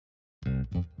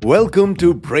Welcome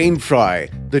to Brain Fry,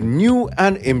 the new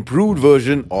and improved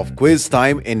version of Quiz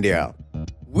Time India.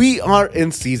 We are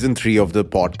in season 3 of the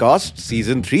podcast.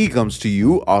 Season 3 comes to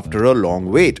you after a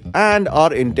long wait, and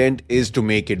our intent is to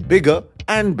make it bigger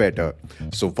and better.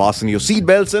 So fasten your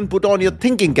seatbelts and put on your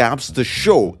thinking caps. The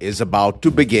show is about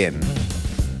to begin.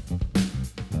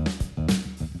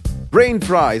 Brain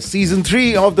Fry, season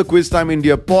 3 of the Quiz Time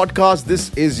India podcast.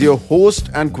 This is your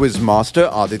host and quiz master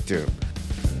Aditya.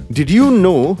 Did you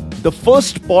know the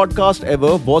first podcast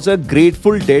ever was a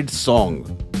Grateful Dead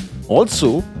song?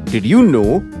 Also, did you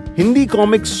know Hindi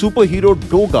comic superhero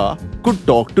Doga could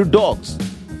talk to dogs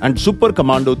and Super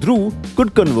Commando Dhruv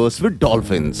could converse with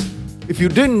dolphins? If you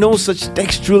didn't know such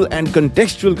textual and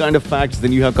contextual kind of facts,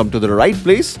 then you have come to the right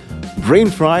place. Brain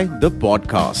Fry, the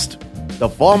podcast. The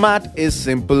format is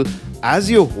simple.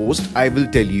 As your host, I will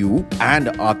tell you and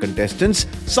our contestants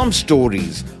some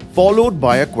stories, followed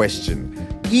by a question.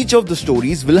 Each of the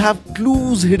stories will have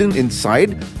clues hidden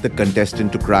inside. The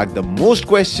contestant to crack the most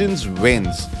questions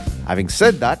wins. Having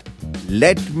said that,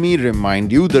 let me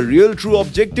remind you the real true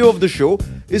objective of the show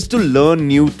is to learn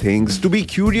new things, to be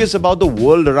curious about the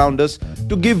world around us,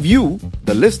 to give you,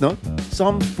 the listener,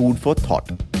 some food for thought.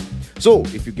 So,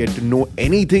 if you get to know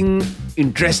anything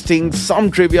interesting, some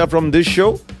trivia from this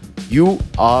show, you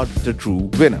are the true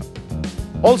winner.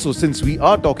 Also, since we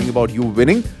are talking about you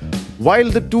winning,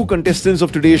 while the two contestants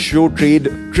of today's show trade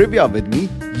trivia with me,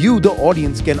 you, the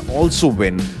audience, can also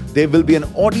win. There will be an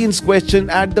audience question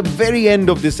at the very end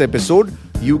of this episode.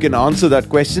 You can answer that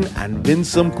question and win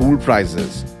some cool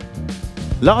prizes.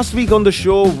 Last week on the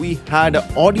show, we had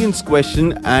an audience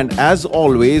question, and as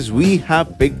always, we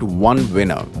have picked one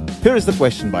winner. Here is the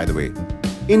question, by the way.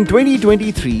 In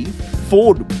 2023,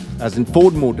 Ford, as in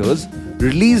Ford Motors,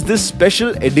 released this special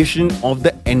edition of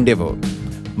the Endeavour.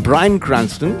 Bryan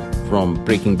Cranston, from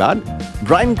Breaking Bad,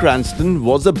 Bryan Cranston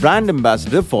was the brand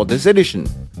ambassador for this edition.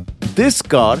 This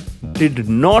car did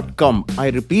not come, I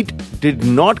repeat, did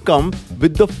not come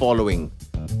with the following: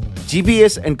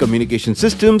 GPS and communication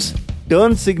systems,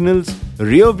 turn signals,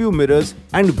 rear view mirrors,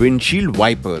 and windshield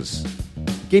wipers.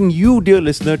 Can you, dear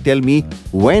listener, tell me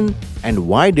when and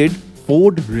why did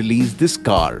Ford release this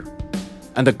car?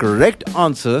 And the correct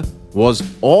answer was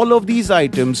all of these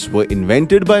items were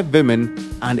invented by women,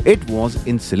 and it was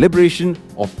in celebration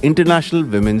of International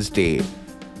Women's Day.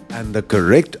 And the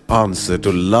correct answer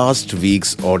to last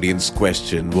week's audience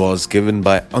question was given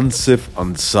by Ansif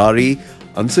Ansari.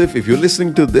 Ansif, if you're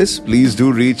listening to this, please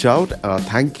do reach out.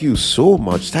 Thank you so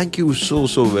much. Thank you so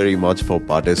very much for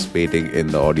participating in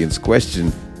the audience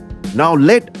question. Now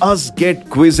let us get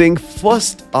quizzing.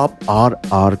 First up are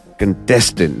our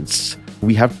contestants.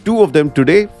 We have two of them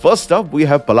today. First up, we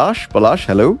have Palash. Palash,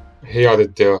 hello. Hey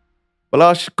Aditya.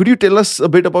 Palash, could you tell us a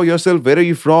bit about yourself? Where are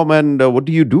you from and what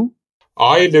do you do?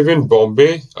 I live in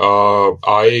Bombay.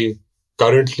 I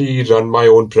currently run my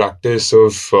own practice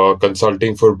of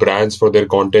consulting for brands for their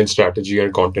content strategy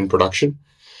and content production.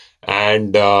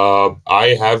 And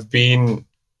I have been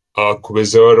a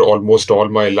quizzer almost all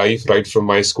my life, right from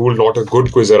my school. Not a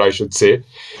good quizzer, I should say,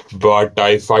 but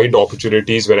I find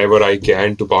opportunities whenever I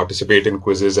can to participate in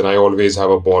quizzes, and I always have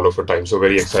a ball of a time. So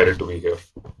very excited to be here.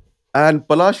 And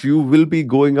Palash, you will be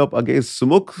going up against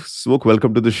Sumukh. Sumukh,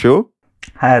 welcome to the show.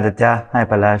 Hi Aditya. Hi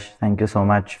Palash. Thank you so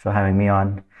much for having me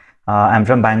on. I'm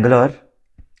from Bangalore,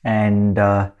 and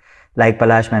like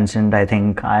Palash mentioned, I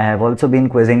think I have also been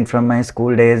quizzing from my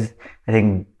school days. I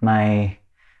think my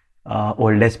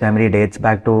oldest memory dates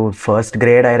back to first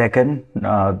grade, I reckon.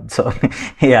 So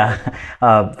yeah,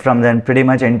 from then pretty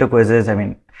much into quizzes. I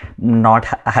mean,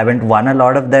 I haven't won a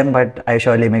lot of them, but I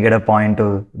surely make it a point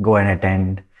to go and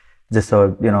attend, just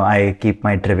so I keep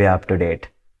my trivia up to date.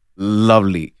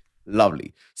 Lovely.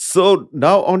 So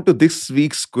now on to this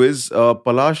week's quiz.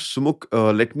 Palash, Sumukh,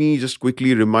 let me just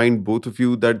quickly remind both of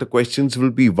you that the questions will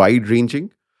be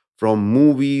wide-ranging, from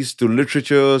movies to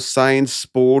literature, science,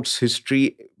 sports,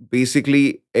 history,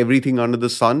 basically everything under the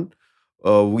sun.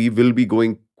 We will be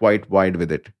going quite wide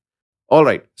with it. All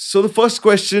right. So the first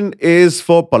question is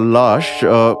for Palash.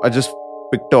 I just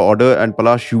picked an order, and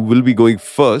Palash, you will be going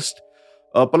first.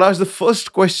 Palash, the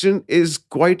first question is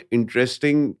quite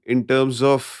interesting in terms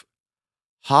of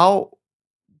how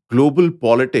global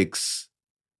politics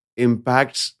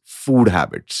impacts food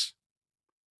habits.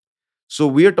 So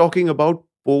we are talking about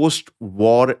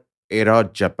post-war era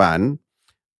Japan,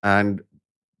 and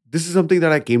this is something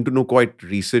that I came to know quite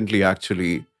recently,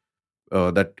 actually,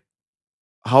 that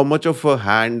how much of a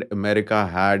hand America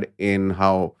had in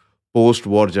how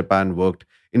post-war Japan worked.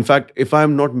 In fact, if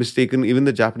I'm not mistaken, even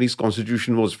the Japanese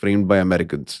constitution was framed by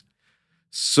Americans.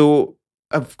 So,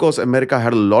 of course, America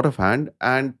had a lot of hand,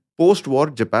 and post war,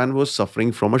 Japan was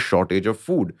suffering from a shortage of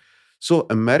food. So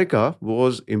America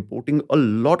was importing a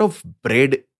lot of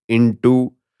bread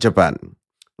into Japan.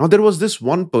 Now, there was this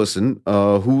one person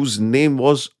whose name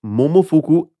was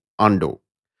Momofuku Ando.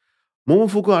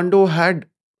 Momofuku Ando had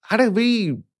a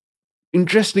very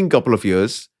interesting couple of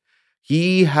years.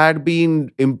 He had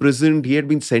been imprisoned, he had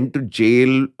been sent to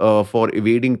jail for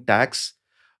evading tax.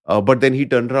 But then he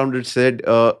turned around and said,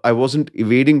 I wasn't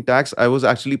evading tax, I was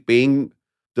actually paying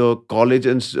the college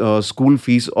and school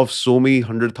fees of so many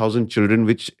 100,000 children,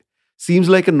 which seems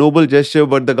like a noble gesture,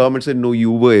 but the government said, no,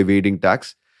 you were evading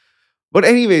tax. But,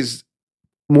 anyways,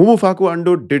 Momofaku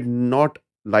Ando did not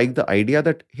like the idea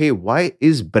that, hey, why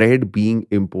is bread being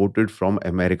imported from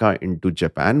America into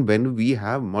Japan when we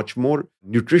have much more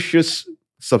nutritious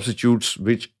substitutes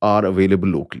which are available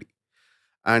locally?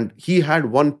 And he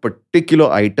had one particular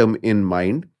item in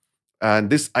mind. And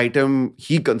this item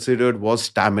he considered was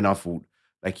stamina food.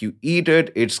 Like you eat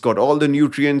it, it's got all the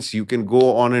nutrients, you can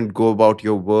go on and go about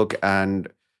your work, and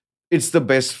it's the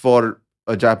best for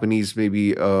a Japanese,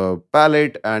 maybe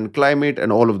palate and climate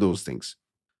and all of those things.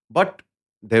 But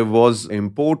there was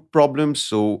import problems.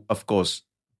 So, of course,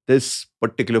 this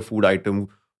particular food item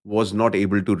was not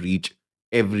able to reach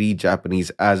every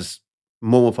Japanese as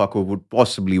Momofako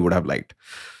would have liked.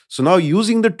 So now,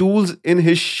 using the tools in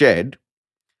his shed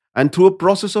and through a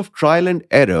process of trial and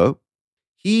error,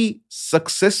 he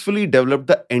successfully developed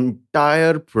the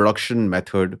entire production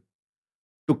method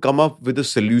to come up with a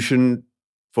solution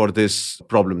for this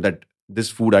problem that this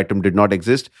food item did not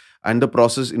exist. And the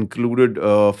process included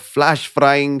flash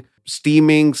frying,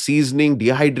 steaming, seasoning,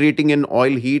 dehydrating in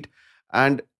oil heat.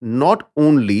 And not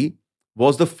only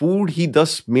was the food he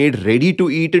thus made ready to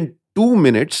eat in 2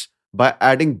 minutes by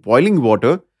adding boiling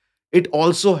water, it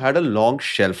also had a long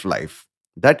shelf life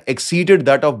that exceeded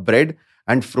that of bread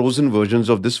and frozen versions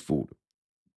of this food.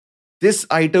 This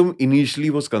item initially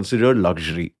was considered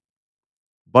luxury,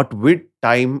 but with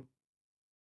time,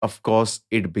 of course,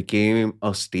 it became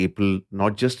a staple,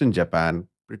 not just in Japan,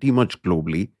 pretty much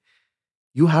globally.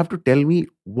 You have to tell me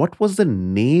what was the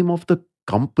name of the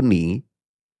company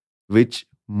which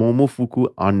Momofuku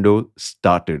Ando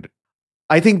started.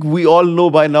 I think we all know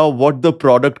by now what the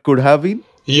product could have been.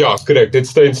 Yeah, correct.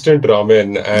 It's the instant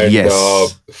ramen. And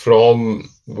Yes. from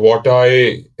what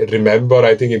I remember,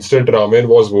 I think instant ramen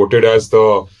was voted as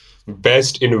the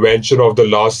best invention of the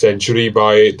last century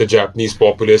by the Japanese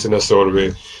populace in a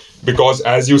survey. Because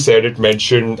as you said, it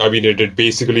mentioned, I mean, it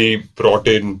basically brought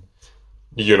in,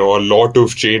 a lot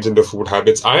of change in the food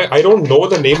habits. I don't know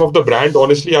the name of the brand,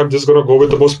 honestly. I'm just going to go with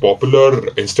the most popular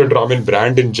instant ramen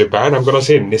brand in Japan. I'm going to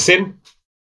say Nissin.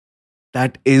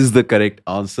 That is the correct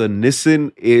answer.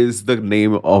 Nissin is the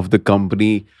name of the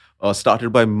company, started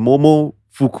by Momo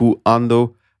Fuku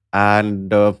Ando.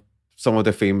 And some of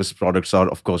the famous products are,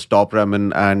 of course, Top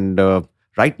Ramen. And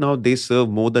right now, they serve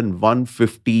more than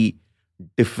 150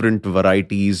 different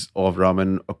varieties of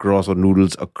ramen across or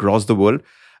noodles across the world.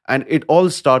 And it all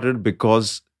started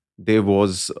because there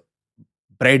was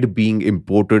bread being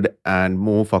imported, and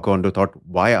Mo Fakondo thought,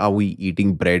 why are we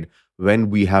eating bread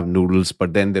when we have noodles?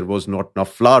 But then there was not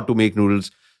enough flour to make noodles.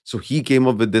 So he came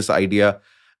up with this idea.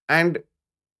 And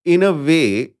in a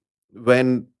way,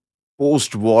 when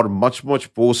post war, much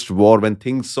post war, when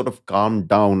things sort of calmed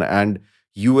down and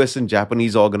US and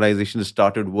Japanese organizations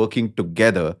started working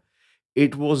together,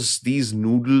 it was these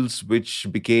noodles which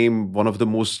became one of the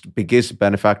most biggest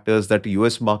benefactors that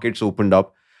US markets opened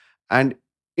up. And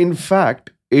in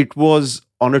fact, it was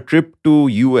on a trip to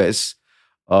US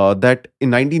that in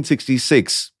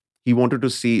 1966 he wanted to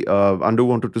see Ando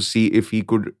wanted to see if he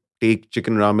could take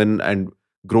chicken ramen and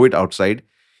grow it outside.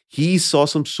 He saw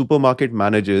some supermarket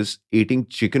managers eating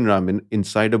chicken ramen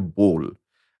inside a bowl,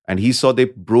 and he saw they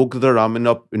broke the ramen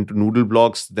up into noodle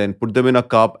blocks, then put them in a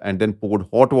cup, and then poured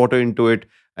hot water into it,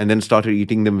 and then started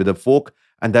eating them with a fork.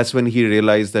 And that's when he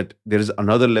realized that there is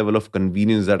another level of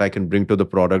convenience that I can bring to the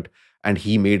product. And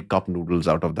he made cup noodles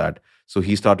out of that. So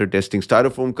he started testing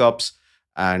styrofoam cups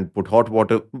and put hot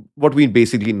water, what we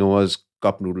basically know as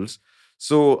cup noodles.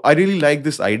 So I really like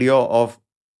this idea of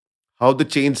how the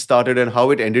change started and how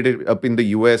it ended up in the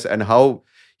US, and how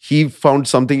he found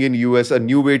something in US, a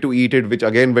new way to eat it, which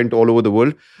again went all over the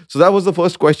world. So that was the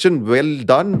first question. Well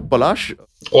done, Palash.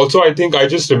 Also, I think I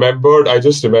just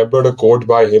remembered a quote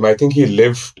by him. I think he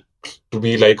lived to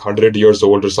be like 100 years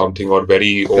old or something, or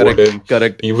very old. Correct, And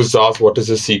correct. he was asked what is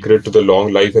his secret to the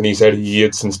long life, and he said he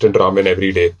eats instant ramen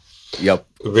every day, Yep.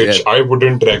 Yeah. which I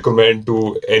wouldn't recommend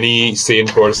to any sane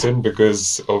person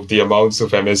because of the amounts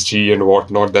of MSG and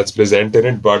whatnot that's present in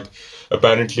it. But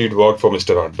apparently, it worked for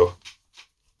Mr. Ando.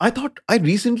 I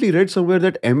recently read somewhere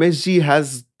that MSG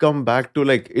has come back to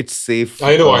like it's safe.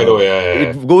 I know. Yeah, yeah, yeah.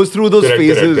 It goes through those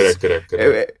phases. Correct.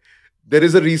 Uh, There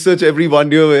is a research every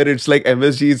 1 year where it's like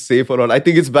MSG is safe or not. I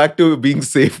think it's back to being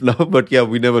safe now, but yeah,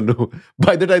 we never know.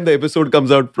 By the time the episode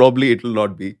comes out, probably it will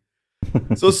not be.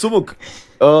 So, Sumukh,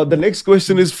 the next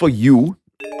question is for you.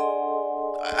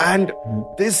 And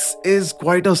this is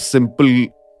quite a simple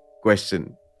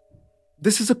question.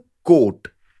 This is a quote.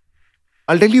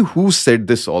 I'll tell you who said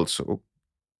this also.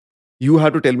 You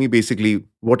have to tell me basically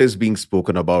what is being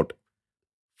spoken about.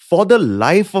 For the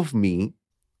life of me,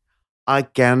 I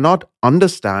cannot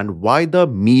understand why the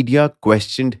media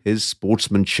questioned his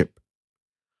sportsmanship.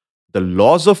 The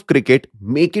laws of cricket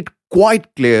make it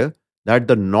quite clear that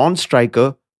the non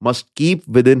striker must keep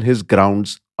within his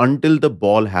grounds until the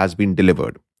ball has been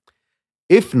delivered.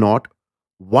 If not,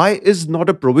 why is not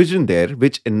a provision there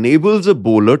which enables a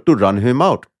bowler to run him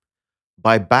out?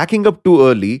 By backing up too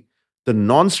early, the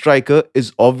non striker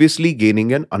is obviously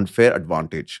gaining an unfair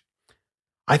advantage.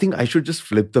 I think I should just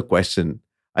flip the question.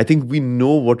 I think we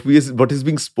know what is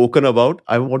being spoken about.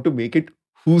 I want to make it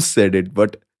who said it,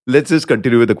 but let's just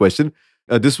continue with the question.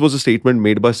 This was a statement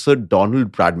made by Sir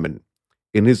Donald Bradman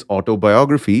in his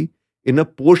autobiography in a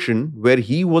portion where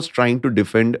he was trying to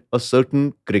defend a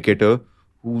certain cricketer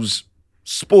whose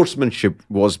sportsmanship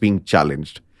was being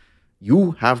challenged.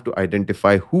 You have to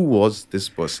identify who was this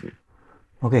person.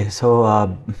 Okay, so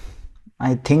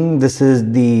I think this is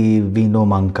the Vinu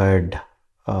Mankad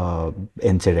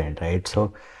incident, right?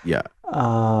 So, Yeah.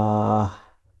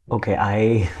 okay,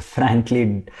 I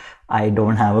frankly I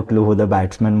don't have a clue who the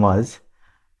batsman was.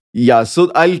 Yeah, so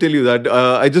I'll tell you that.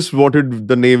 I just wanted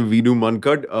the name Vinu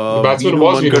Mankad. The batsman Vinu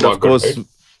was Vinu Mankad, of Mankad, course. right?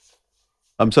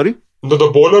 I'm sorry? No, the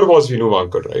bowler was Vinu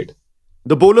Mankad, right?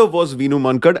 The bowler was Vinu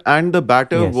Mankad and the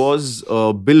batter Yes. was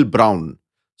Bill Brown.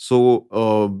 So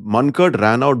Mankad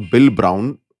ran out Bill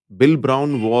Brown. Bill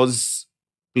Brown was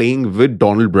playing with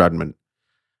Donald Bradman.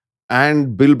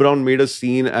 And Bill Brown made a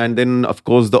scene, and then, of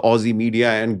course, the Aussie media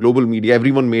and global media,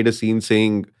 everyone made a scene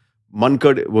saying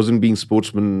Mankad wasn't being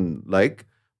sportsmanlike.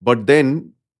 But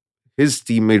then his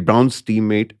teammate, Brown's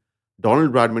teammate,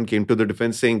 Donald Bradman came to the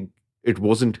defense saying it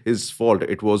wasn't his fault.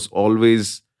 It was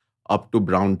always up to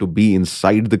Brown to be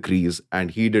inside the crease, and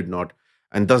he did not,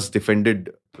 and thus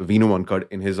defended Vinu Mankad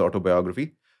in his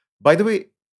autobiography. By the way,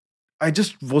 I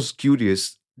just was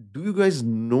curious. Do you guys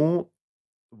know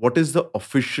what is the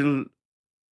official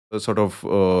sort of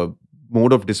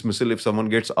mode of dismissal if someone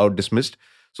gets out dismissed?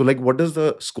 So, like, what does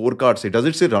the scorecard say? Does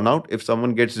it say run out if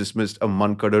someone gets dismissed, a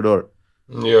Mankad,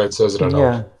 Yeah, it says run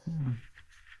Yeah, out.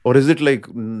 or is it like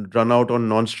run out on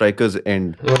non-strikers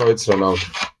end? No, it's run out.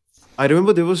 I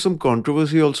remember there was some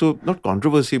controversy also, not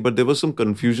controversy, but there was some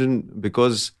confusion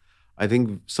because I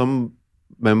think some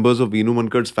members of Vinu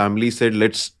Mankad's family said,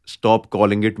 let's stop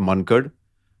calling it Mankad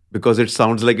because it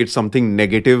sounds like it's something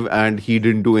negative and he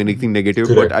didn't do anything negative.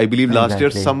 But Correct. I believe last year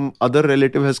exactly. some other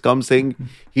relative has come saying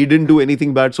he didn't do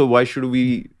anything bad. So why should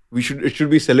it should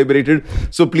be celebrated.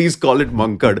 So please call it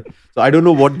Mankad. So I don't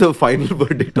know what the final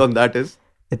verdict on that is.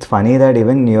 It's funny that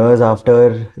even years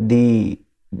after the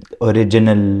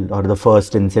original or the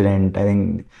first incident, I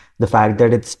think the fact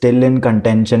that it's still in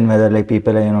contention, whether like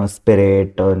people are,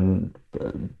 spirit or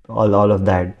all of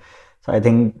that. So I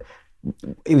think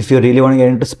if you really want to get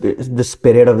into the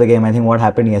spirit of the game, I think what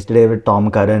happened yesterday with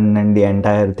Tom Curran and the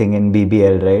entire thing in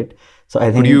BBL, right? So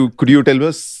I think Could you tell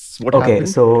us what okay, happened?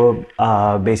 so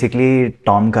basically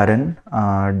Tom Curran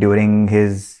during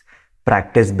his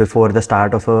practice before the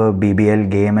start of a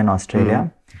BBL game in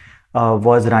Australia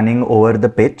was running over the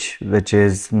pitch, which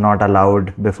is not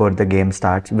allowed before the game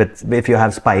starts if you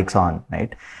have spikes on,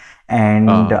 right? And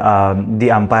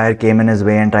the umpire came in his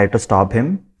way and tried to stop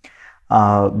him,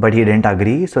 but he didn't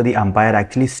agree. So the umpire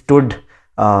actually stood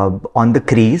on the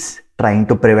crease trying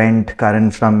to prevent Curran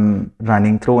from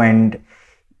running through, and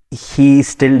he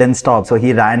still didn't stop. So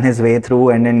he ran his way through,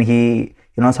 and then he,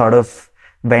 sort of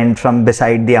went from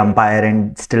beside the umpire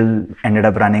and still ended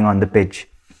up running on the pitch.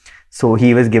 So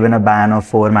he was given a ban of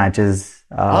 4 matches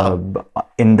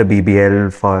in the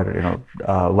BBL for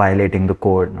violating the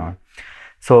code. No?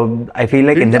 So I feel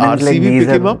like Did incidents like RCB these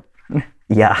pick him are up?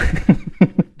 yeah.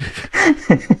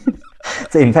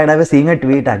 So in fact, I was seeing a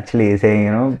tweet actually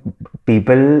saying,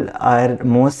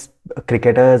 most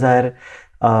cricketers are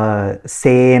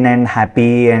sane and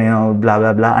happy and blah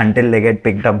blah blah until they get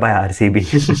picked up by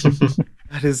RCB.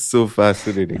 That is so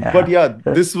fascinating. Yeah. But yeah,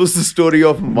 this was the story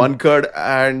of Mankad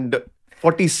and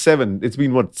 47. It's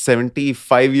been what,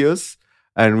 75 years?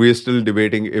 And we're still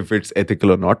debating if it's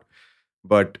ethical or not.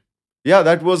 But yeah,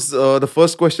 that was the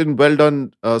first question. Well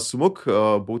done,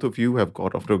 Sumukh. Both of you have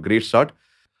got off to a great start.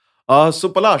 So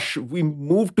Palash, we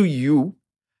move to you,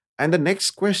 and the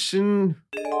next question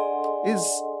is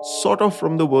sort of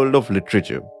from the world of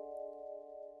literature.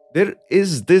 There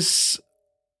is this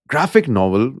graphic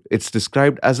novel. It's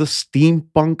described as a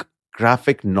steampunk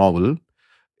graphic novel.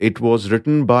 It was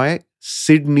written by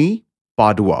Sydney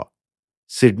Padua.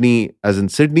 Sydney, as in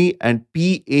Sydney, and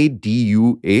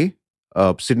Padua.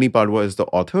 Sydney Padua is the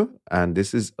author, and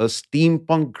this is a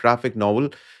steampunk graphic novel.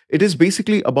 It is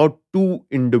basically about two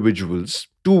individuals,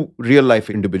 two real life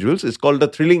individuals. It's called The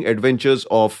Thrilling Adventures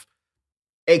of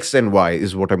X and Y,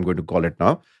 is what I'm going to call it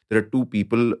now. There are two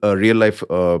people, real life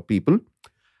people,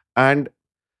 and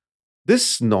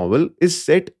this novel is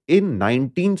set in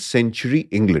 19th century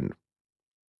England.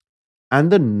 And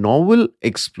the novel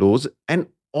explores an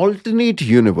alternate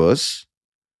universe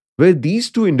where these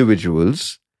two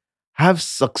individuals have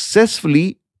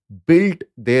successfully built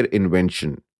their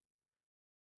invention.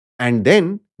 And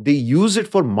then they use it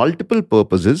for multiple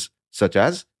purposes, such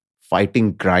as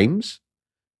fighting crimes,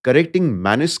 correcting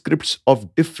manuscripts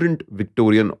of different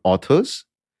Victorian authors,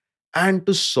 and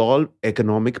to solve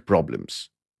economic problems.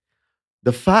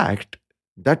 The fact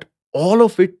that all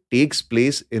of it takes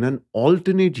place in an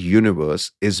alternate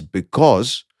universe is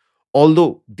because,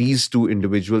 although these two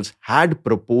individuals had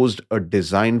proposed a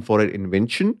design for an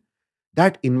invention,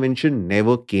 that invention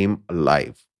never came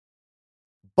alive.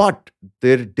 But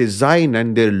their design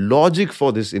and their logic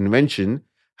for this invention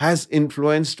has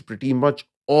influenced pretty much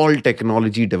all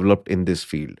technology developed in this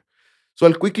field. So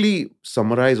I'll quickly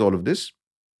summarize all of this.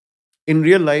 In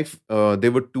real life,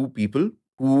 there were two people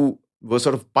who were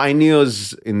sort of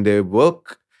pioneers in their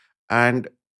work, and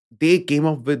they came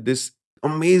up with this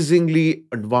amazingly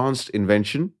advanced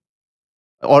invention,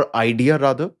 or idea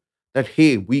rather, that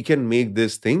hey, we can make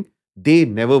this thing. They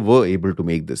never were able to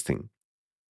make this thing,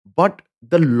 but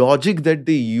the logic that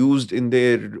they used in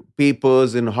their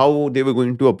papers and how they were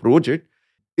going to approach it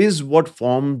is what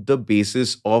formed the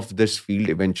basis of this field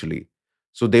eventually.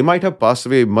 So they might have passed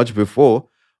away much before,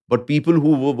 but people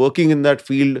who were working in that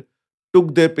field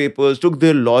took their papers, took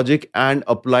their logic, and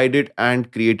applied it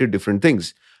and created different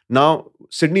things. Now,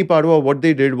 Sydney Padua, what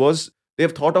they did was they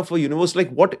have thought of a universe like,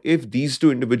 what if these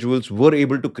two individuals were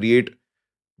able to create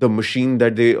the machine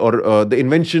that they, or the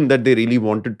invention that they really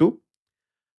wanted to?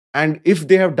 And if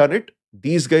they have done it,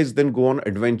 these guys then go on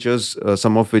adventures,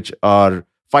 some of which are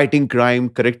fighting crime,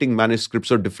 correcting manuscripts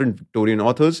of different Victorian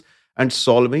authors, and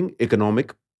solving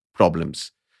economic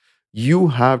problems. You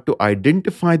have to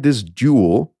identify this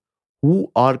duo who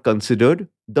are considered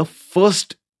the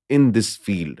first in this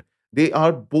field. They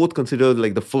are both considered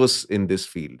like the first in this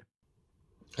field.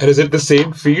 And is it the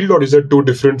same field or is it two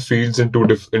different fields in two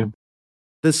different?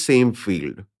 The same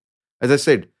field. As I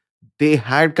said, they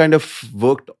had kind of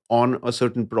worked on a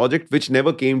certain project which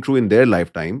never came true in their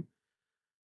lifetime,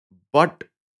 but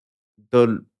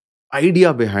the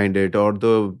idea behind it, or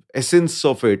the essence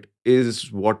of it,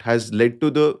 is what has led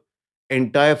to the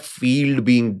entire field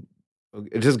being,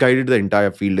 it has guided the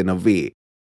entire field in a way.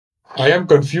 I am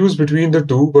confused between the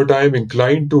two, but I am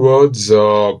inclined towards.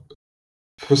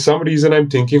 For some reason, I'm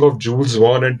thinking of Jules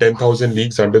Verne and 10,000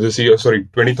 Leagues Under the Sea. Sorry,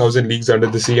 20,000 Leagues Under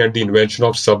the Sea and the invention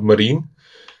of submarine.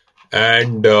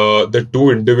 And the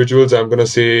two individuals I'm gonna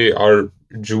say are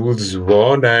Jules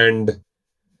Verne, and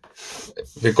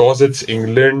because it's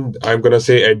England, I'm gonna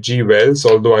say H.G. Wells.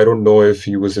 Although I don't know if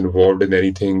he was involved in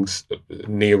anything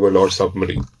naval or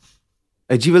submarine.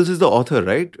 H.G. Wells is the author,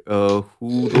 right?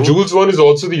 Who wrote? Jules Verne is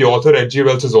also the author. H.G.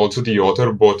 Wells is also the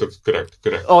author. Both of correct.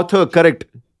 Author, correct.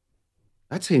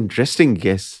 That's an interesting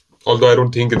guess. Although I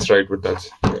don't think it's right, but that's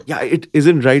Yeah, it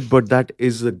isn't right, but that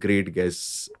is a great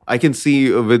guess. I can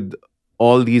see with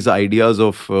all these ideas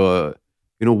of,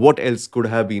 what else could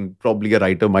have been, probably a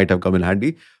writer might have come in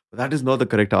handy. But that is not the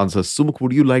correct answer. Sumukh,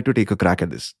 would you like to take a crack at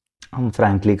this? I'm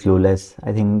frankly clueless.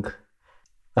 I think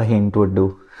a hint would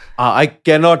do. I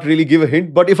cannot really give a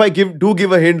hint, but if I do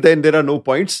give a hint, then there are no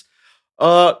points.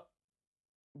 Uh,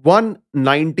 One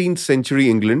 19th century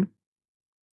England,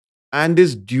 and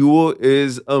this duo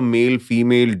is a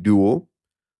male-female duo.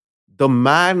 The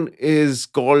man is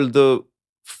called the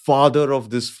father of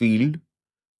this field.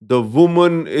 The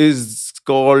woman is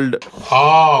called.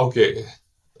 okay.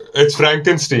 It's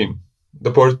Frankenstein.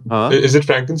 Huh? Is it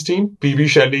Frankenstein? P.B.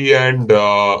 Shelley and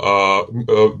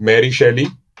Mary Shelley.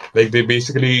 Like they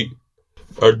basically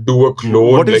do a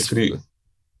clone.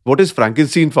 What is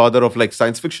Frankenstein father of like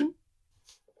science fiction?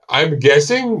 I'm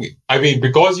guessing. I mean,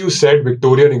 because you said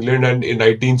Victorian England and in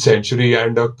 19th century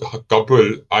and a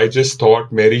couple, I just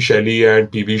thought Mary Shelley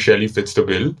and P.B. Shelley fits the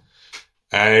bill,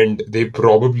 and they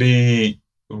probably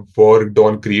worked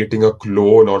on creating a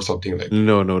clone or something like that.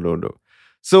 No.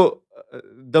 So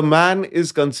the man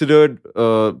is considered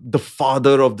the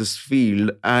father of this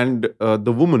field, and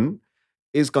the woman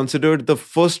is considered the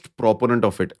first proponent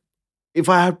of it. If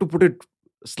I have to put it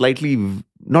slightly,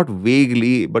 not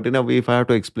vaguely, but in a way, if I have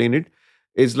to explain it,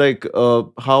 it's like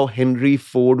how Henry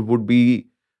Ford would be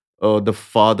the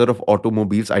father of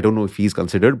automobiles. I don't know if he's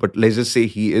considered, but let's just say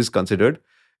he is considered.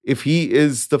 If he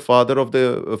is the father of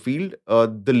the field,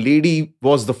 the lady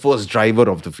was the first driver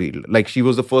of the field. Like she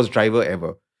was the first driver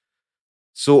ever.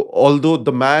 So, although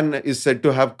the man is said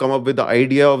to have come up with the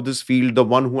idea of this field, the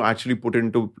one who actually put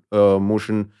into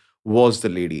motion was the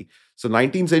lady. So,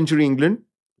 19th century England,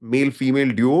 male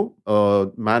female duo.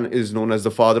 Man is known as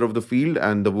the father of the field,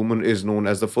 and the woman is known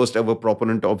as the first ever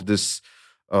proponent of this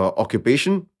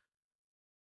occupation.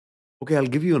 Okay, I'll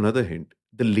give you another hint.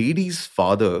 The lady's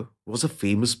father was a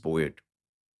famous poet,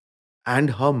 and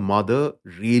her mother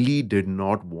really did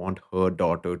not want her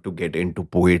daughter to get into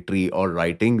poetry or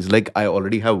writings. Like, I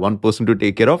already have one person to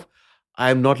take care of.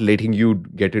 I'm not letting you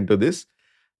get into this.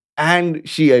 And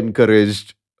she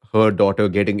encouraged her daughter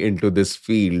getting into this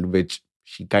field, which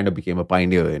she kind of became a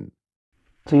pioneer in.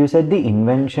 So you said the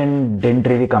invention didn't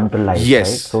really come to life, right?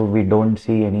 Yes. So we don't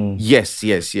see any. Yes,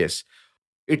 yes, yes.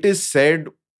 It is said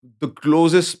the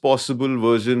closest possible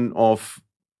version of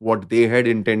what they had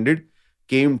intended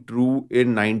came true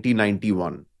in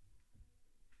 1991.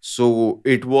 So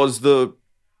it was the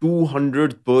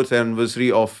 200th birth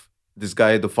anniversary of this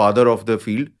guy, the father of the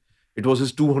field. It was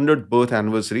his 200th birth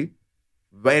anniversary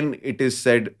when it is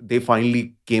said they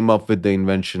finally came up with the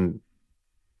invention.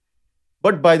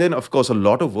 But by then, of course, a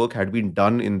lot of work had been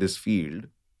done in this field.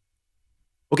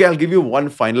 Okay, I'll give you one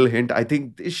final hint. I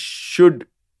think this should,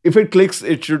 if it clicks,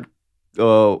 it should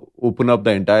open up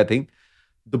the entire thing.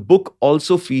 The book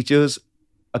also features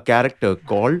a character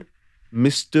called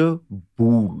Mr.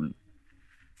 Boole.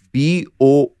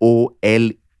 Boole.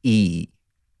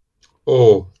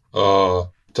 Oh,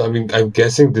 so I mean, I'm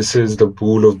guessing this is the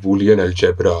Boole of Boolean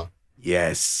algebra.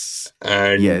 Yes.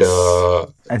 And Yes.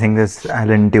 I think there's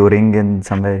Alan Turing in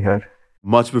somewhere here.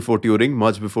 Much before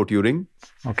Turing.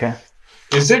 Okay.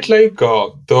 is it like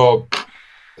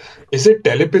is it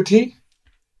telepathy?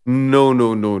 No.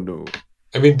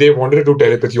 I mean, they wanted to do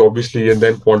telepathy, obviously, and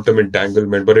then quantum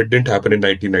entanglement, but it didn't happen in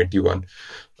 1991.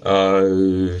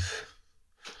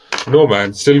 No,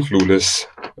 man, still clueless.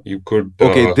 You could...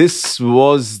 Okay, this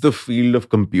was the field of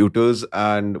computers,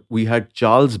 and we had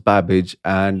Charles Babbage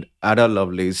and Ada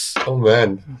Lovelace. Oh,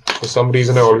 man. For some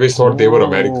reason, I always thought they were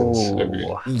Americans. I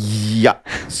mean, Yeah.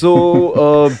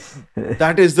 So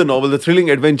that is the novel, The Thrilling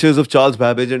Adventures of Charles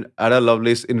Babbage and Ada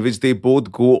Lovelace, in which they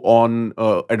both go on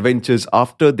adventures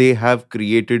after they have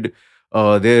created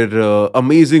their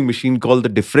amazing machine called the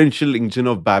differential engine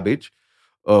of Babbage.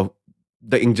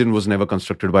 The engine was never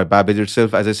constructed by Babbage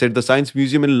itself. As I said, the Science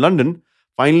Museum in London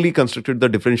finally constructed the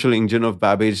differential engine of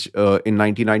Babbage in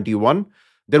 1991.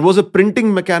 There was a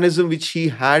printing mechanism which he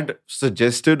had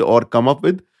suggested or come up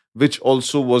with, which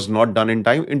also was not done in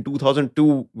time. In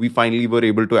 2002, we finally were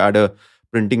able to add a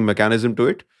printing mechanism to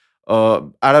it.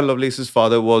 Ada Lovelace's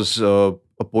father was a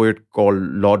poet called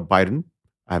Lord Byron.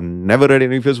 I've never read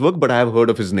any of his work, but I have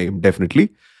heard of his name, definitely.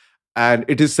 And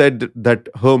it is said that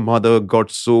her mother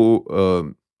got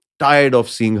so tired of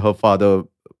seeing her father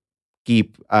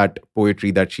keep at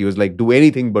poetry that she was like, do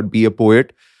anything but be a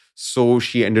poet. So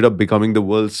she ended up becoming the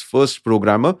world's first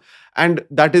programmer. And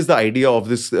that is the idea of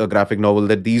this graphic novel,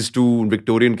 that these two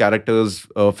Victorian characters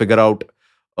figure out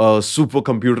a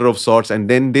supercomputer of sorts, and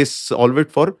then they solve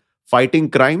it for fighting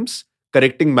crimes,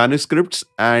 correcting manuscripts,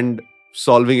 and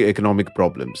solving economic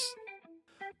problems.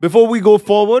 Before we go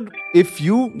forward, if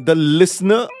you, the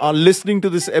listener, are listening to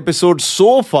this episode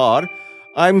so far,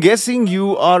 I'm guessing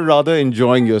you are rather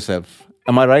enjoying yourself.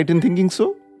 Am I right in thinking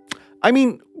so? I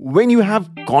mean, when you have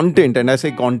content, and I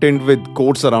say content with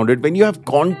quotes around it, when you have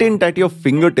content at your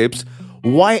fingertips,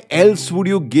 why else would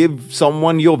you give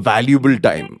someone your valuable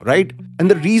time, right?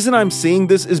 And the reason I'm saying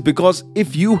this is because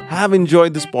if you have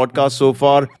enjoyed this podcast so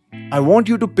far, I want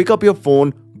you to pick up your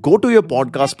phone, go to your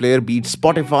podcast player, be it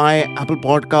Spotify, Apple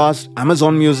Podcast,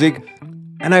 Amazon Music,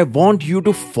 and I want you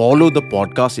to follow the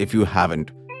podcast if you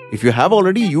haven't. If you have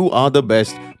already, you are the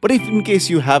best. But if in case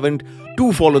you haven't,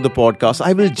 do follow the podcast.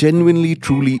 I will genuinely,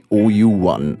 truly owe you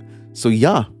one. So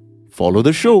yeah, follow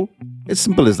the show. It's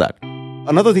simple as that.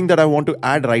 Another thing that I want to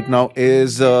add right now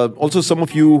is also some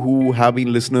of you who have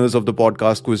been listeners of the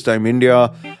podcast Quiz Time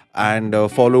India and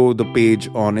follow the page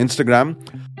on Instagram.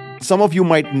 Some of you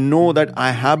might know that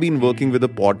I have been working with a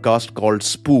podcast called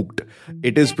Spooked.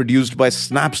 It is produced by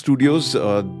Snap Studios.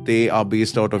 They are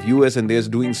based out of US and they're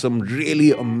doing some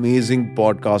really amazing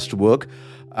podcast work.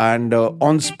 And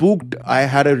on Spooked, I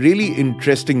had a really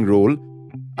interesting role.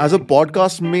 As a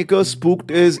podcast maker, Spooked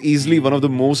is easily one of the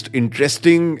most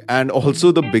interesting and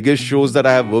also the biggest shows that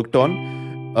I have worked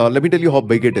on. Let me tell you how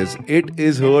big it is. It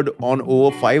is heard on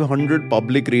over 500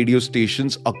 public radio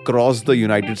stations across the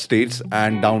United States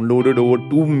and downloaded over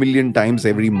 2 million times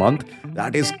every month.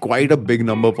 That is quite a big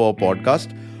number for a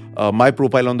podcast. My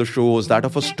profile on the show is that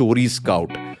of a story scout.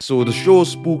 So the show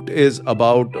Spooked is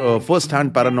about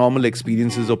first-hand paranormal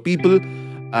experiences of people,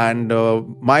 and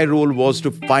my role was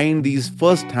to find these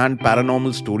first-hand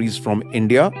paranormal stories from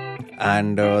India,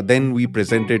 and then we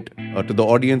present it to the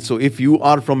audience. So if you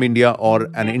are from India or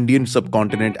an Indian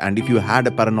subcontinent, and if you had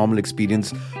a paranormal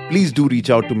experience, please do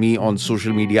reach out to me on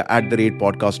social media at the rate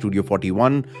podcast studio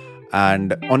 41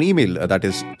 and on email, that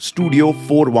is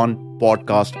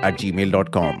studio41podcast at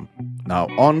gmail.com. Now,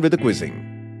 on with the quizzing.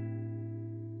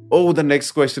 Oh, the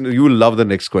next question. You will love the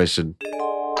next question.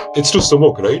 It's to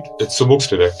Sumukh, right? It's Sumukh's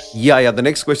direct. Yeah. The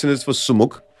next question is for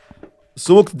Sumukh.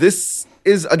 Sumukh, this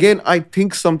is again, I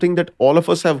think, something that all of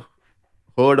us have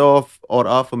heard of or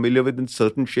are familiar with in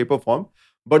certain shape or form.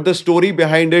 But the story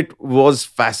behind it was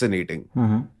fascinating.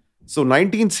 So,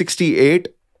 1968,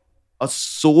 a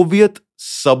Soviet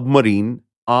submarine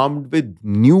armed with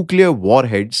nuclear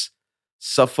warheads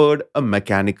suffered a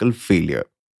mechanical failure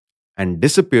and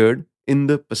disappeared in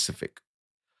the Pacific.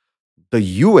 The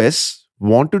US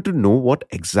wanted to know what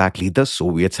exactly the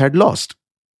Soviets had lost.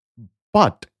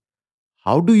 But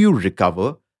how do you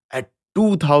recover a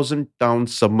 2,000-ton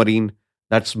submarine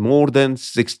that's more than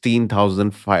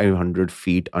 16,500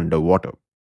 feet underwater?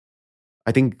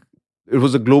 I think it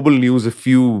was a global news a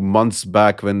few months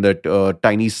back when that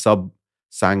tiny sub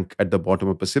sank at the bottom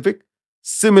of Pacific.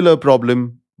 Similar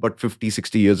problem, but 50,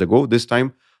 60 years ago. This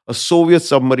time, a Soviet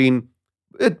submarine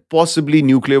with possibly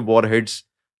nuclear warheads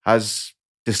has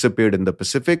disappeared in the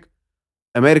Pacific.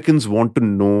 Americans want to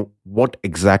know what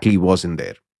exactly was in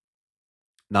there.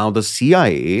 Now, the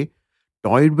CIA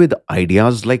toyed with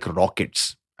ideas like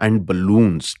rockets and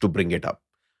balloons to bring it up,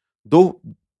 though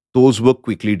those were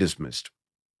quickly dismissed.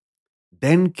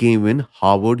 Then came in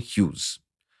Howard Hughes.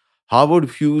 Howard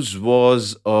Hughes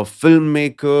was a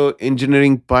filmmaker,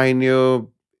 engineering pioneer,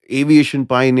 aviation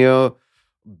pioneer,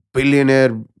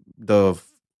 billionaire. The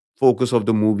focus of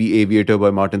the movie Aviator by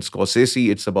Martin Scorsese,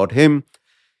 it's about him.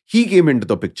 He came into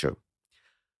the picture.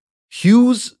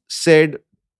 Hughes said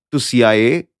to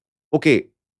CIA, okay,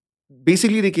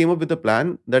 basically they came up with a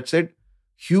plan that said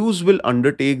Hughes will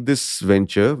undertake this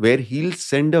venture where he'll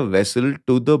send a vessel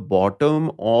to the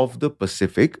bottom of the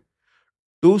Pacific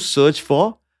to search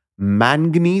for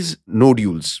manganese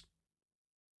nodules.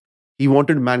 He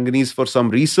wanted manganese for some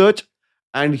research,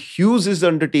 and Hughes is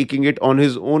undertaking it on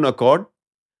his own accord.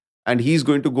 And he's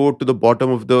going to go to the bottom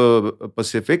of the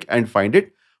Pacific and find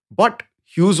it. But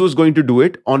Hughes was going to do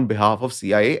it on behalf of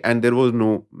CIA, and there was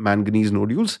no manganese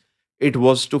nodules. It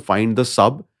was to find the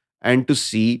sub and to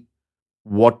see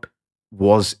what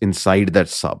was inside that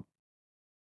sub.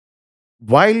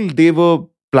 While they were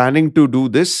planning to do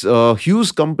this,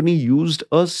 Hughes Company used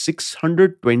a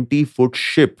 620-foot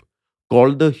ship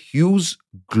called the Hughes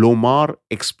Glomar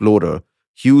Explorer.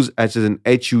 Hughes as in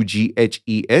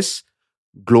Hughes,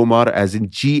 Glomar as in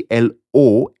Glomar,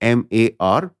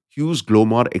 Hughes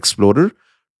Glomar Explorer,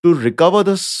 to recover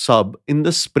the sub in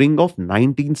the spring of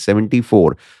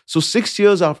 1974. So 6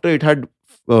 years after it had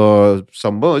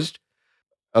submerged,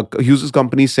 Hughes'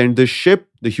 company sent this ship,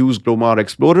 the Hughes Glomar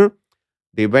Explorer.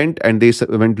 They went and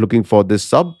went looking for this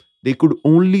sub. They could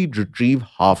only retrieve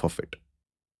half of it.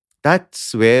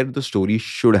 That's where the story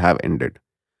should have ended.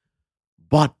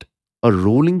 But a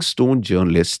Rolling Stone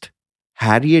journalist,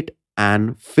 Harriet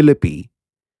Ann Philippi,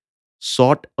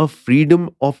 sought a Freedom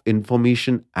of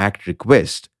Information Act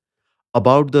request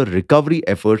about the recovery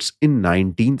efforts in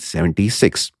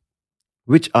 1976,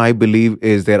 which I believe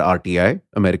is their RTI,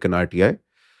 American RTI.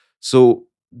 So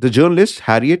the journalist,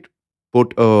 Harriet,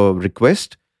 put a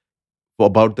request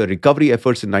about the recovery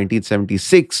efforts in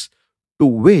 1976, to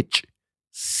which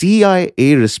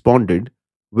CIA responded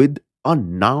with a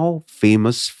now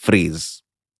famous phrase.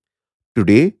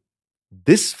 Today,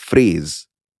 this phrase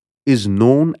is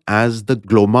known as the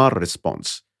Glomar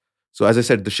response. So, as I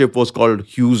said, the ship was called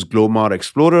Hughes Glomar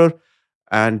Explorer.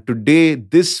 And today,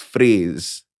 this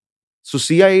phrase, so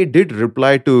CIA did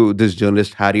reply to this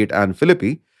journalist, Harriet Ann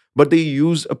Philippi, but they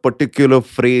used a particular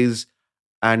phrase.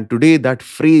 And today, that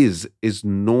phrase is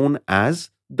known as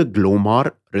the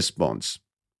Glomar response.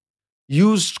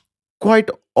 Used quite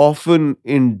often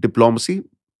in diplomacy.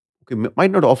 Okay,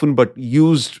 might not often, but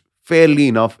used fairly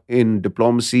enough in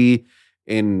diplomacy,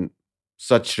 in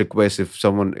such requests. If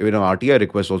someone, RTI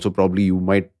requests also, probably you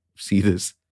might see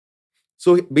this.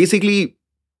 So basically,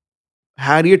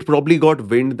 Harriet probably got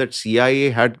wind that CIA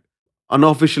had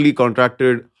unofficially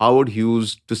contracted Howard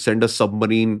Hughes to send a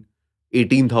submarine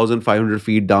 18,500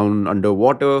 feet down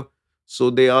underwater. So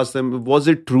they asked them, was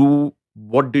it true?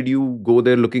 What did you go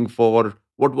there looking for?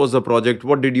 What was the project?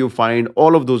 What did you find?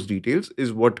 All of those details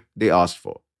is what they asked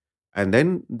for. And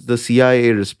then the CIA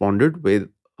responded with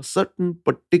a certain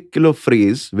particular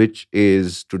phrase, which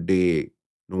is today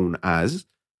known as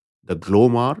the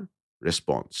Glomar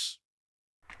response.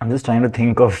 I'm just trying to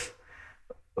think of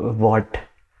what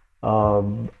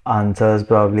answers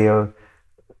probably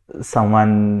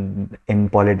someone in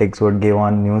politics would give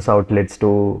on news outlets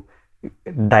to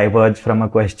diverge from a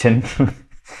question.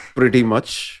 Pretty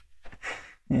much.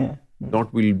 Yeah.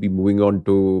 Not we'll be moving on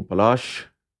to Palash.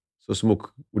 So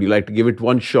Sumukh, would you like to give it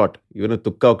one shot? Even a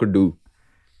tukka could do.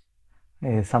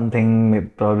 Probably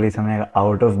something like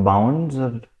out of bounds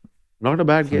or Not a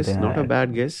bad guess. something Not a like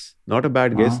bad guess. Not a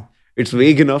bad guess. no. It's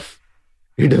vague enough.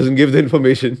 It doesn't give the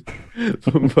information,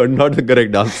 but not the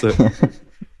correct answer.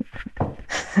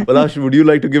 Palash, would you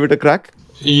like to give it a crack?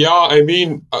 Yeah, I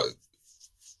mean,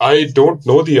 I don't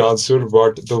know the answer,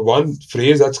 but the one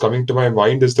phrase that's coming to my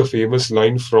mind is the famous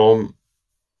line from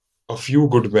A Few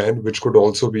Good Men, which could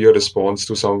also be a response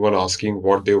to someone asking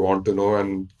what they want to know.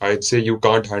 And I'd say you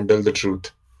can't handle the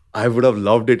truth. I would have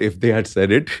loved it if they had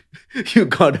said it. You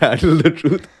can't handle the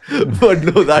truth. But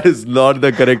no, that is not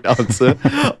the correct answer.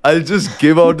 I'll just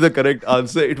give out the correct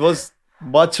answer. It was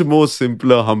much more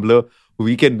simpler, humbler.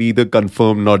 We can neither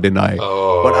confirm nor deny.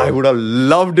 But I would have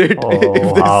loved it if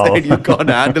they wow. said you can't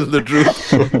handle the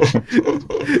truth.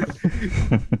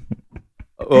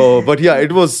 But yeah,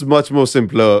 it was much more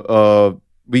simpler.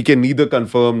 We can neither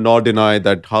confirm nor deny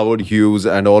that Howard Hughes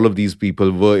and all of these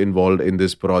people were involved in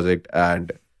this project.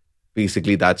 And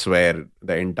basically, that's where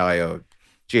the entire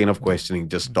chain of questioning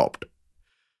just stopped.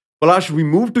 Palash, we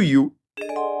move to you.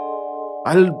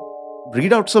 I'll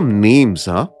read out some names,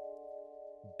 huh?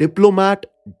 Diplomat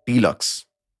Deluxe,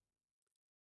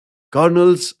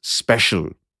 Colonel's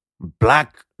Special,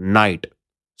 Black Knight,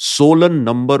 Solon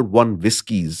Number 1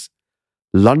 Whiskies,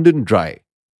 London Dry,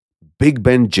 Big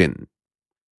Ben Gin.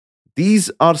 These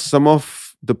are some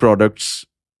of the products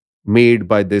made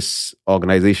by this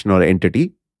organization or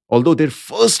entity, although their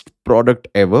first product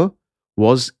ever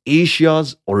was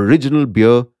Asia's original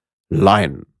beer,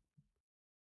 Lion.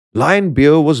 Lion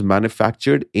beer was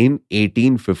manufactured in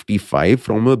 1855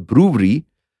 from a brewery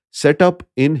set up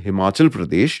in Himachal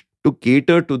Pradesh to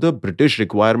cater to the British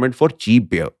requirement for cheap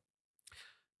beer.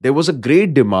 There was a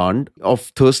great demand of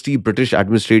thirsty British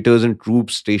administrators and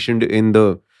troops stationed in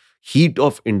the heat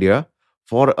of India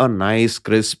for a nice,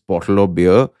 crisp bottle of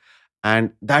beer.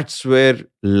 And that's where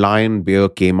Lion beer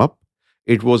came up.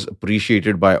 It was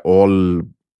appreciated by all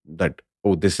that,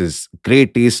 oh, this is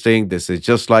great tasting, this is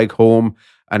just like home.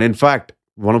 And in fact,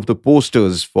 one of the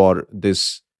posters for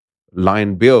this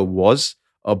Lion beer was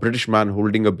a British man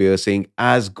holding a beer saying,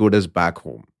 as good as back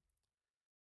home.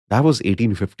 That was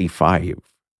 1855.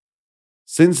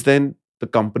 Since then, the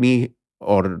company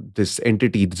or this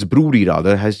entity, this brewery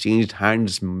rather, has changed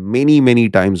hands many, many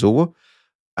times over.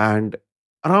 And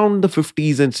around the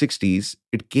 50s and 60s,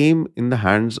 it came in the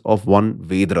hands of one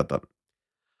Vedratan.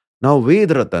 Now,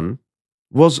 Vedratan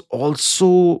was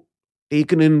also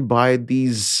taken in by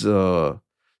these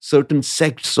certain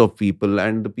sects of people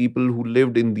and the people who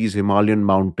lived in these Himalayan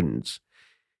mountains.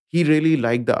 He really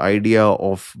liked the idea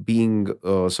of being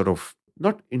sort of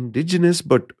not indigenous,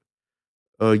 but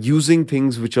using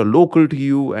things which are local to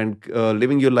you and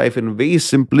living your life in a very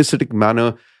simplistic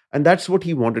manner. And that's what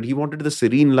he wanted. He wanted the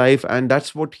serene life. And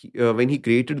that's what, when he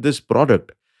created this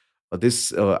product,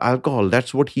 this alcohol,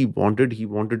 that's what he wanted. He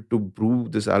wanted to brew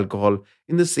this alcohol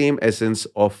in the same essence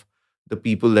of the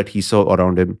people that he saw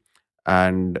around him.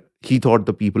 And he thought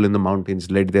the people in the mountains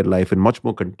led their life in much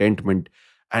more contentment.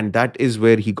 And that is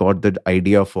where he got the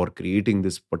idea for creating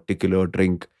this particular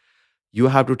drink. You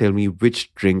have to tell me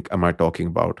which drink am I talking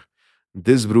about.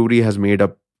 This brewery has made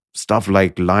up stuff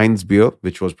like Lion's Beer,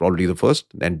 which was probably the first,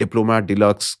 then Diplomat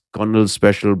Deluxe, Colonel's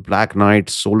Special, Black Knight,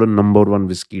 Solon Number 1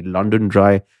 Whiskey, London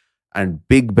Dry, and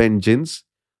Big Ben Gins.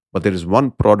 But there is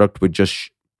one product which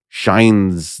just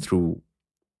shines through.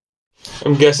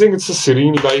 I'm guessing it's a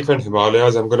Serene Life and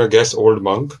Himalayas. I'm going to guess Old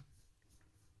Monk.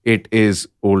 It is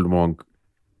Old Monk.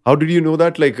 How did you know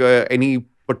that? Like any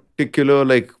particular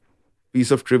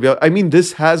piece of trivia? I mean,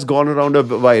 this has gone around a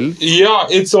while. Yeah,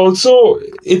 it's also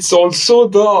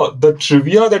the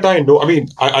trivia that I know. I mean,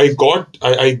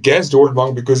 I guessed Old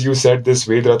Monk because you said this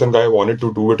Vedratan guy wanted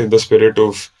to do it in the spirit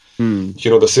of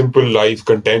Hmm. the simple life,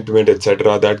 contentment,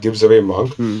 etc. That gives away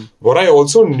monk. Hmm. What I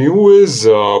also knew is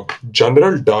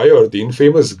General Dyer, the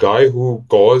infamous guy who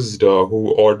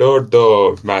ordered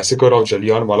the massacre of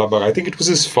Jallianwala Bagh. I think it was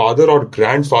his father or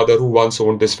grandfather who once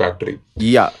owned this factory,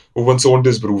 Yeah. who once owned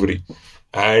this brewery.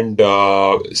 And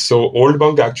so Old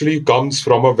Monk actually comes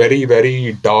from a very,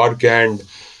 very dark and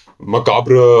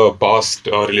macabre past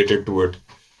related to it.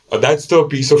 That's the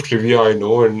piece of trivia I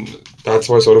know, and that's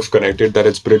why I sort of connected that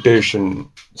it's British and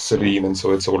serene, and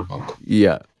so it's Old Monk.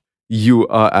 Yeah. You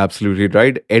are absolutely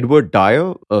right. Edward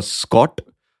Dyer, a Scot,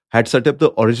 had set up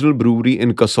the original brewery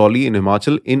in Kasauli in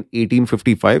Himachal in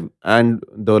 1855, and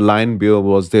the Lion beer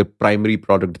was their primary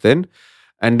product then.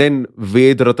 And then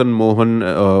Ved Ratan Mohan,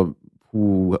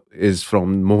 who is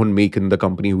from Mohan Macon, the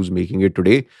company who's making it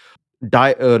today,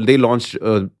 they launched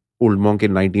Old Monk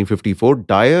in 1954.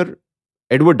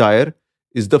 Edward Dyer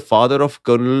is the father of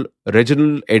Colonel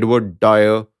Reginald Edward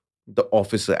Dyer, the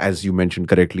officer, as you mentioned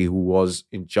correctly, who was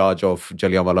in charge of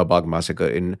Jallianwala Bagh massacre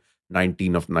in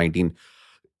 19 of 19.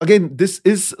 Again, this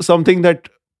is something that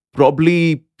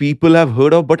probably people have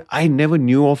heard of, but I never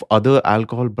knew of other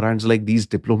alcohol brands like these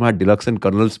Diplomat Deluxe and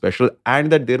Colonel Special,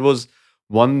 and that there was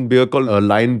one beer called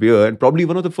Lion Beer, and probably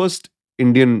one of the first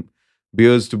Indian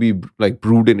beers to be like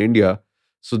brewed in India.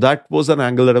 So that was an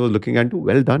angle that I was looking into.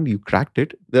 Well done, you cracked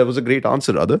it. That was a great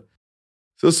answer, rather.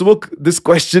 So, Sumukh, this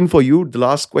question for you, the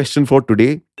last question for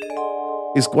today,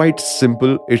 is quite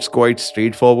simple. It's quite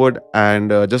straightforward.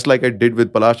 And just like I did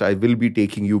with Palash, I will be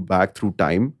taking you back through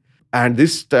time. And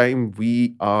this time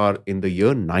we are in the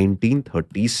year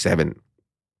 1937.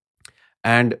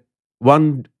 And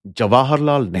one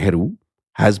Jawaharlal Nehru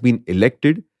has been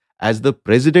elected as the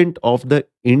president of the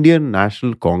Indian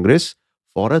National Congress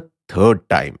for a third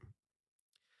time.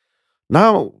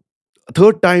 Now,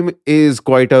 third time is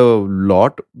quite a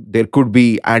lot. There could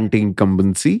be anti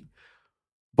incumbency,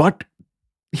 but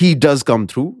he does come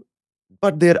through.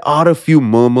 But there are a few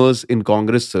murmurs in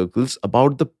Congress circles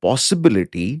about the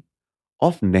possibility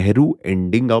of Nehru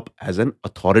ending up as an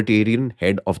authoritarian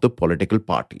head of the political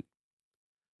party.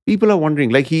 People are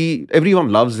wondering, like, everyone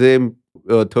loves him.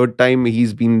 Third time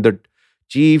he's been the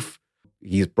chief.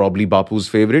 He's probably Bapu's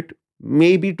favorite.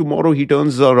 Maybe tomorrow he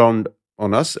turns around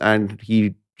on us and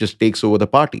he just takes over the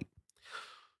party.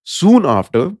 Soon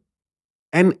after,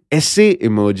 an essay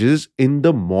emerges in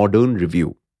the Modern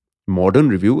Review. Modern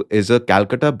Review is a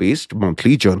Calcutta based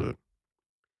monthly journal.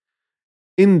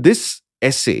 In this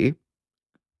essay,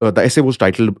 the essay was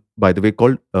titled, by the way,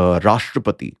 called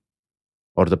Rashtrapati,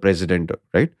 or the president,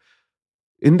 right?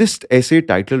 In this essay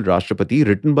titled Rashtrapati,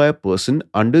 written by a person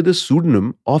under the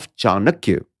pseudonym of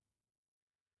Chanakya,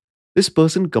 this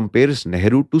person compares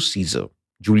Nehru to Caesar,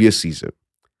 Julius Caesar,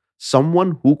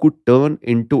 someone who could turn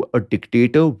into a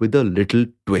dictator with a little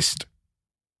twist.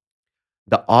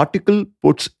 The article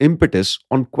puts impetus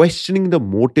on questioning the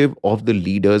motive of the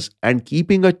leaders and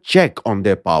keeping a check on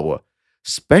their power,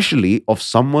 especially of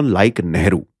someone like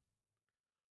Nehru.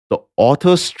 The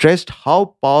author stressed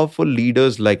how powerful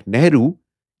leaders like Nehru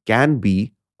can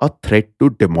be a threat to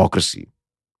democracy.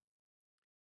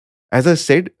 As I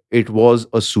said, it was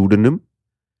a pseudonym.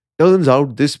 Turns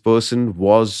out this person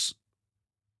was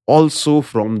also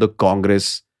from the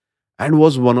Congress and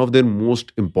was one of their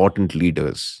most important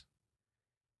leaders.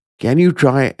 Can you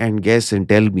try and guess and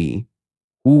tell me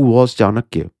who was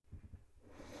Chanakya?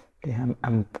 Okay,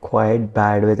 I'm quite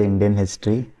bad with Indian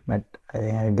history, but I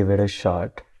think I'll give it a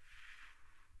shot.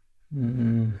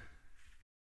 Mm,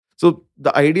 So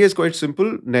the idea is quite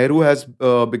simple. Nehru has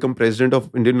become president of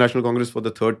Indian National Congress for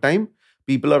the third time.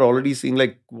 People are already seeing,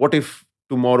 like, what if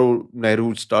tomorrow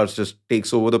Nehru starts just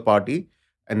takes over the party,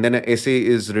 and then an essay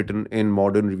is written in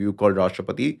Modern Review called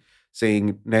Rashtrapati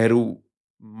saying Nehru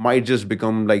might just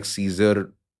become like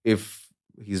Caesar if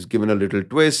he's given a little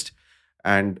twist,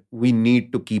 and we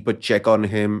need to keep a check on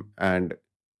him. And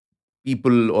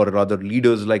people, or rather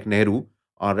leaders like Nehru,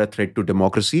 are a threat to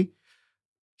democracy.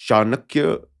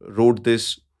 Chanakya wrote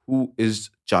this. Who is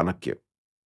Chanakya?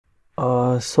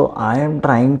 so I am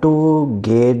trying to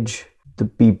gauge the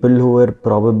people who were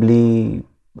probably,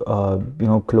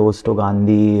 close to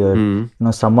Gandhi, or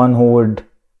Hmm. someone who would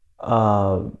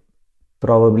uh,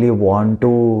 probably want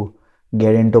to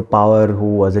get into power,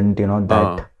 who wasn't,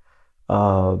 that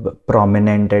uh,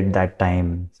 prominent at that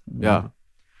time. Yeah.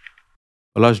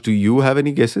 Palash, do you have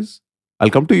any guesses? I'll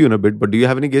come to you in a bit, but do you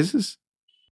have any guesses?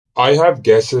 I have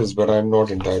guesses, but I'm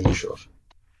not entirely sure.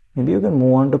 Maybe you can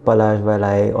move on to Palash while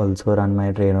I also run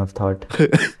my train of thought.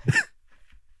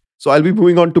 So I'll be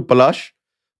moving on to Palash.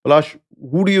 Palash,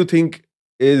 who do you think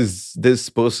is this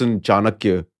person,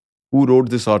 Chanakya, who wrote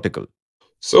this article?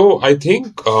 So I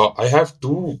think I have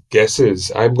two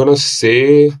guesses. I'm gonna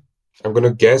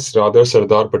guess rather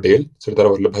Sardar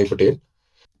Vallabhbhai Patel,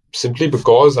 simply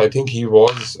because I think he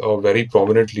was a very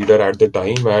prominent leader at the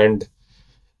time, and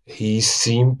he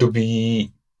seemed to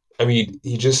be. I mean,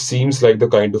 he just seems like the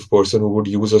kind of person who would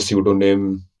use a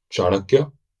pseudonym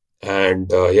Chanakya,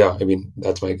 and yeah, I mean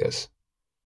that's my guess.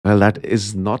 Well, that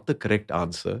is not the correct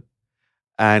answer.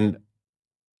 And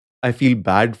I feel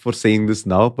bad for saying this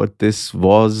now, but this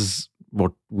was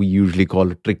what we usually call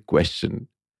a trick question.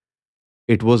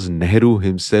 It was Nehru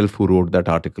himself who wrote that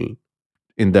article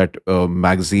in that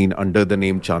magazine under the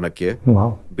name Chanakya.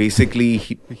 Wow. Basically,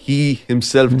 he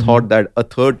himself thought that a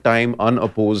third time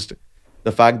unopposed,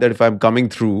 the fact that if I'm coming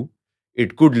through,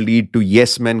 it could lead to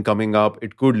yes men coming up,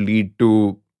 it could lead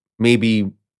to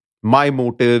maybe my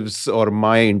motives or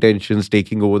my intentions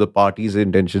taking over the party's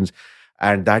intentions.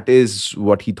 And that is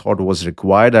what he thought was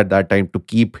required at that time to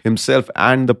keep himself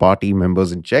and the party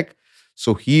members in check.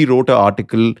 So he wrote an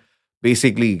article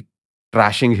basically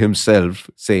trashing himself,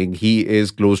 saying he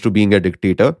is close to being a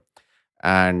dictator.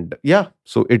 And yeah,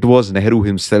 so it was Nehru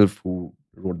himself who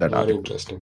wrote that Very article.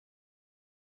 interesting.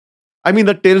 I mean,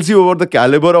 that tells you about the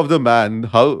caliber of the man.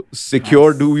 How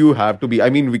secure do you have to be?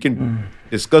 I mean, we can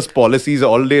discuss policies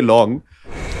all day long,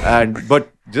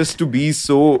 but just to be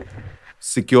so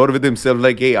secure with himself,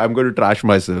 like, hey, I'm going to trash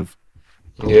myself.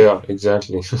 Yeah,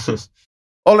 exactly.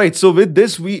 All right, so with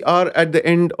this, we are at the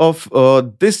end of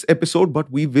this episode,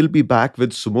 but we will be back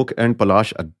with Sumukh and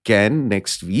Palash again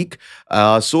next week.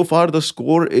 So far, the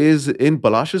score is in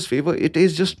Palash's favor. It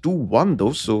is just 2-1,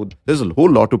 though, so there's a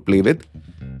whole lot to play with.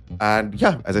 And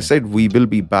yeah, as I said, we will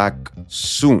be back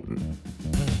soon.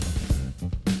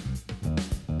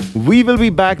 We will be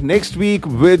back next week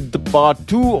with the part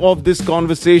 2 of this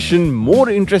conversation. More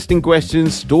interesting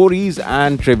questions, stories,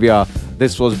 and trivia.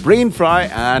 This was Brain Fry,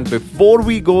 and before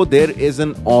we go, there is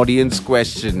an audience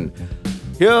question.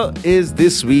 Here is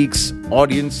this week's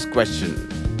audience question.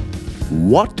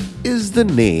 What is the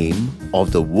name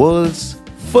of the world's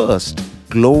first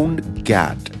cloned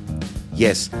cat?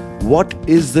 Yes, what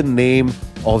is the name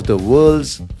of the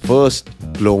world's first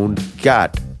cloned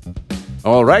cat?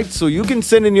 All right, so you can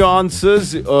send in your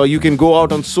answers. You can go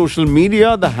out on social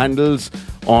media. The handles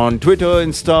on Twitter,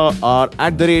 Insta are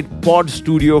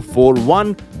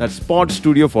 @PodStudio41. That's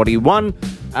PodStudio41.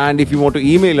 And if you want to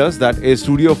email us, that is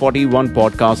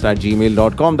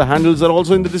studio41podcast@gmail.com. The handles are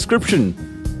also in the description.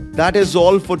 That is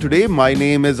all for today. My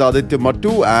name is Aditya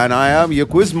Mattu, and I am your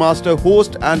quiz master,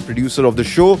 host, and producer of the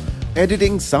show.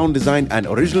 Editing, sound design, and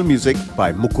original music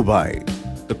by Mukubai.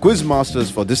 The quiz masters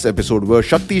for this episode were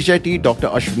Shakti Shetty, Dr.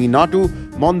 Ashwini Natu,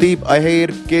 Mondeep Ahir,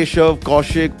 Keshav,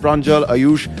 Kaushik, Pranjal,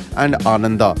 Ayush, and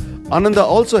Ananda. Ananda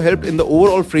also helped in the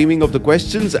overall framing of the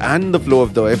questions and the flow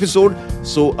of the episode.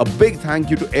 So a big thank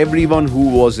you to everyone who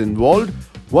was involved.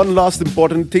 One last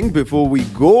important thing before we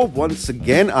go. Once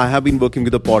again, I have been working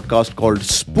with a podcast called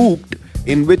Spooked,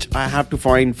 in which I have to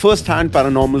find first-hand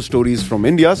paranormal stories from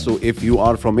India. So if you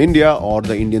are from India or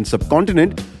the Indian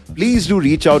subcontinent, please do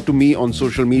reach out to me on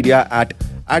social media at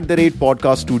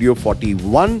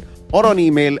 @podcaststudio41 or on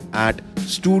email at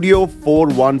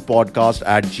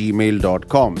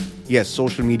studio41podcast@gmail.com. Yes,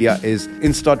 social media is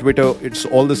Insta, Twitter. It's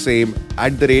all the same,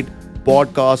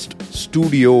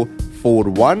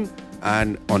 @podcaststudio41.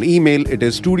 And on email, it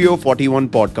is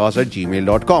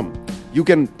studio41podcast@gmail.com. You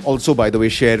can also, by the way,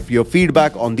 share your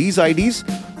feedback on these IDs.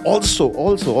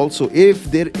 Also,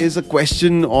 if there is a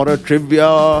question or a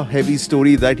trivia heavy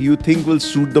story that you think will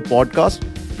suit the podcast,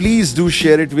 please do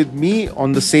share it with me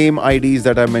on the same IDs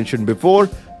that I mentioned before.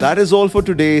 That is all for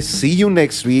today. See you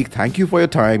next week. Thank you for your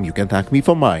time. You can thank me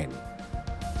for mine.